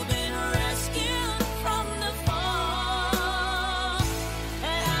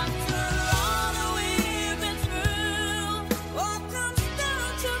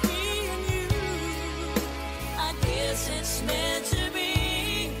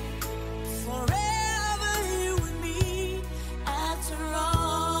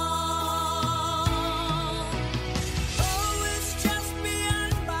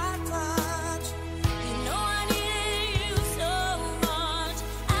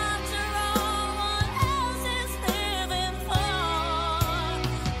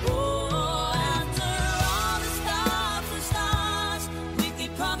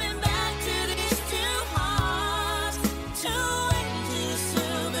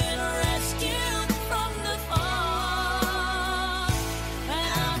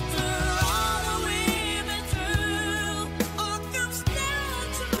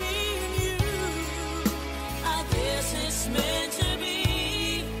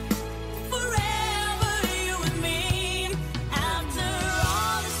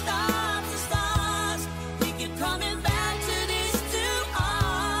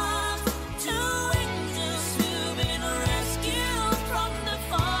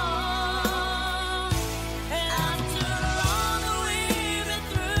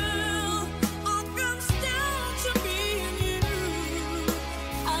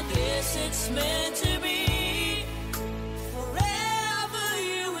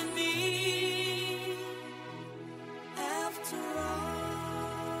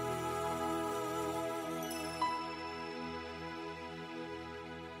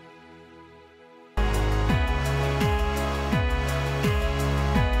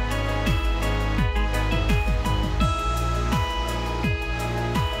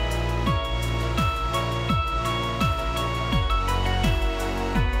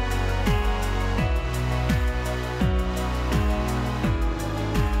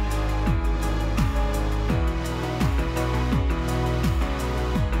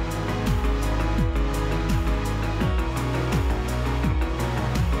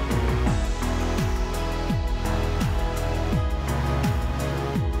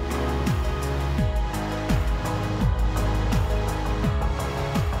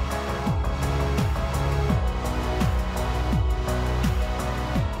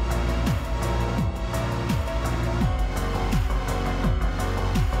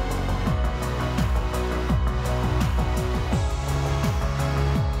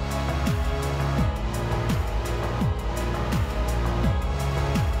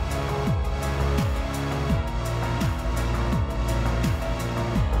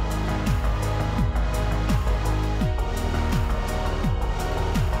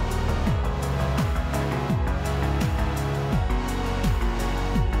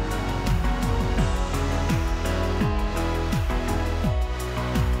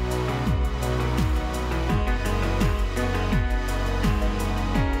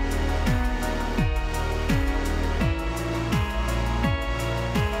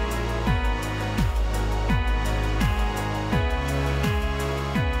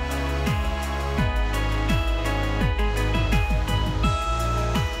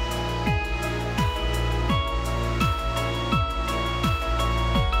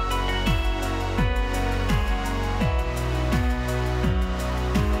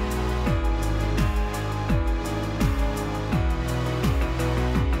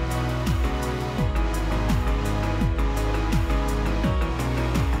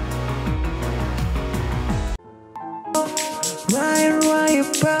 right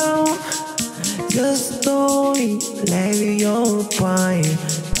about the story, leave your point.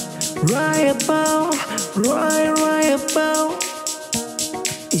 Right about,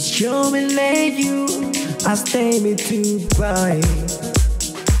 it's show me let you, I stay me to buy.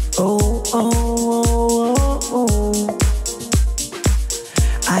 Oh, oh, oh, oh, oh.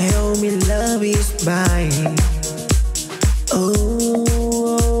 I hope me love is mine. Oh,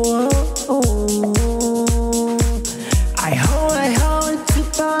 oh, oh, oh. I hold to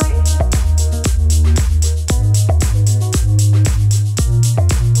buy.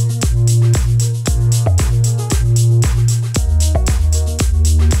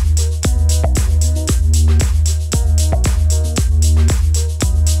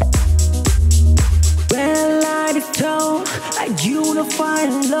 Like unified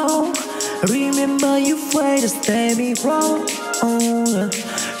and low. Remember you afraid to stay me wrong.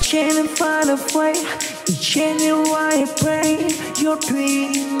 Change and find a way. Change and why I pray. Your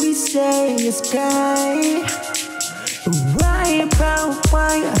dream we say the sky. Why about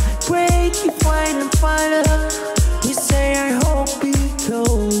fire? Break you find and find her. We say I hope we go.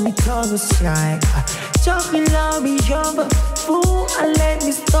 We talk the sky. Talking love me younger. Fool, I let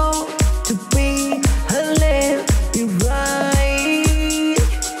me stop to be a little. You're right,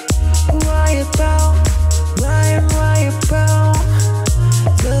 right about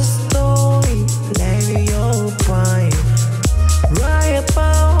the story, leave your point. Right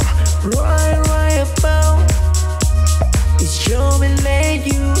about, it's show me let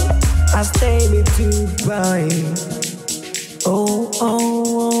you, I stay me to buy. Oh, oh,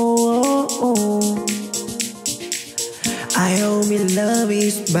 oh, oh, I hope me love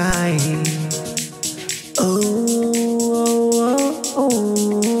is mine. Oh, oh, oh,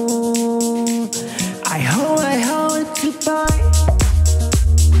 oh. I hold to buy.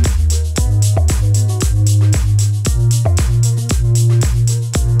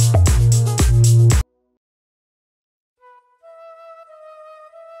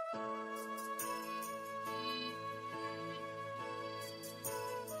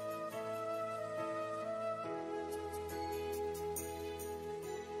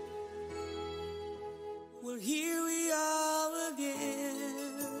 Well, here we are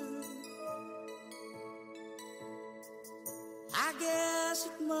again. I guess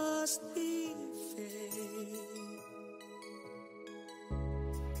it must be fate.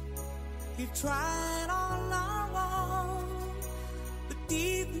 We've tried all our own, but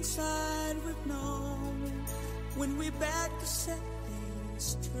deep inside we've known when we're back to set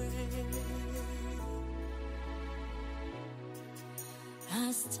things straight.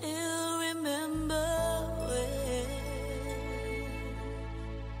 I still remember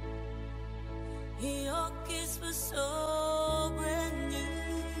when your kiss was so brand new.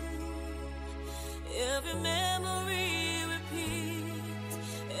 Every memory repeats,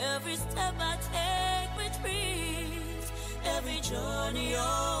 every step I take retreats, every journey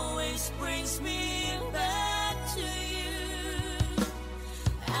always brings me back to you.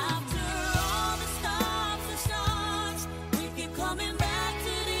 After all the stops and starts, we keep coming back.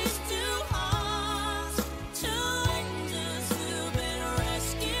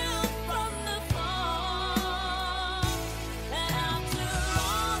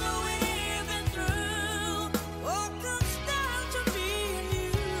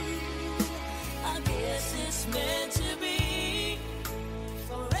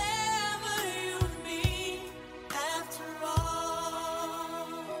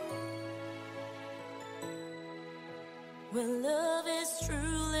 When love is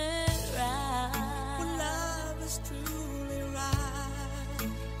truly right, when love is truly right,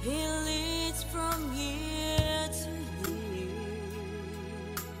 it leads from year to year.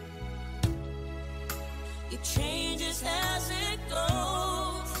 You change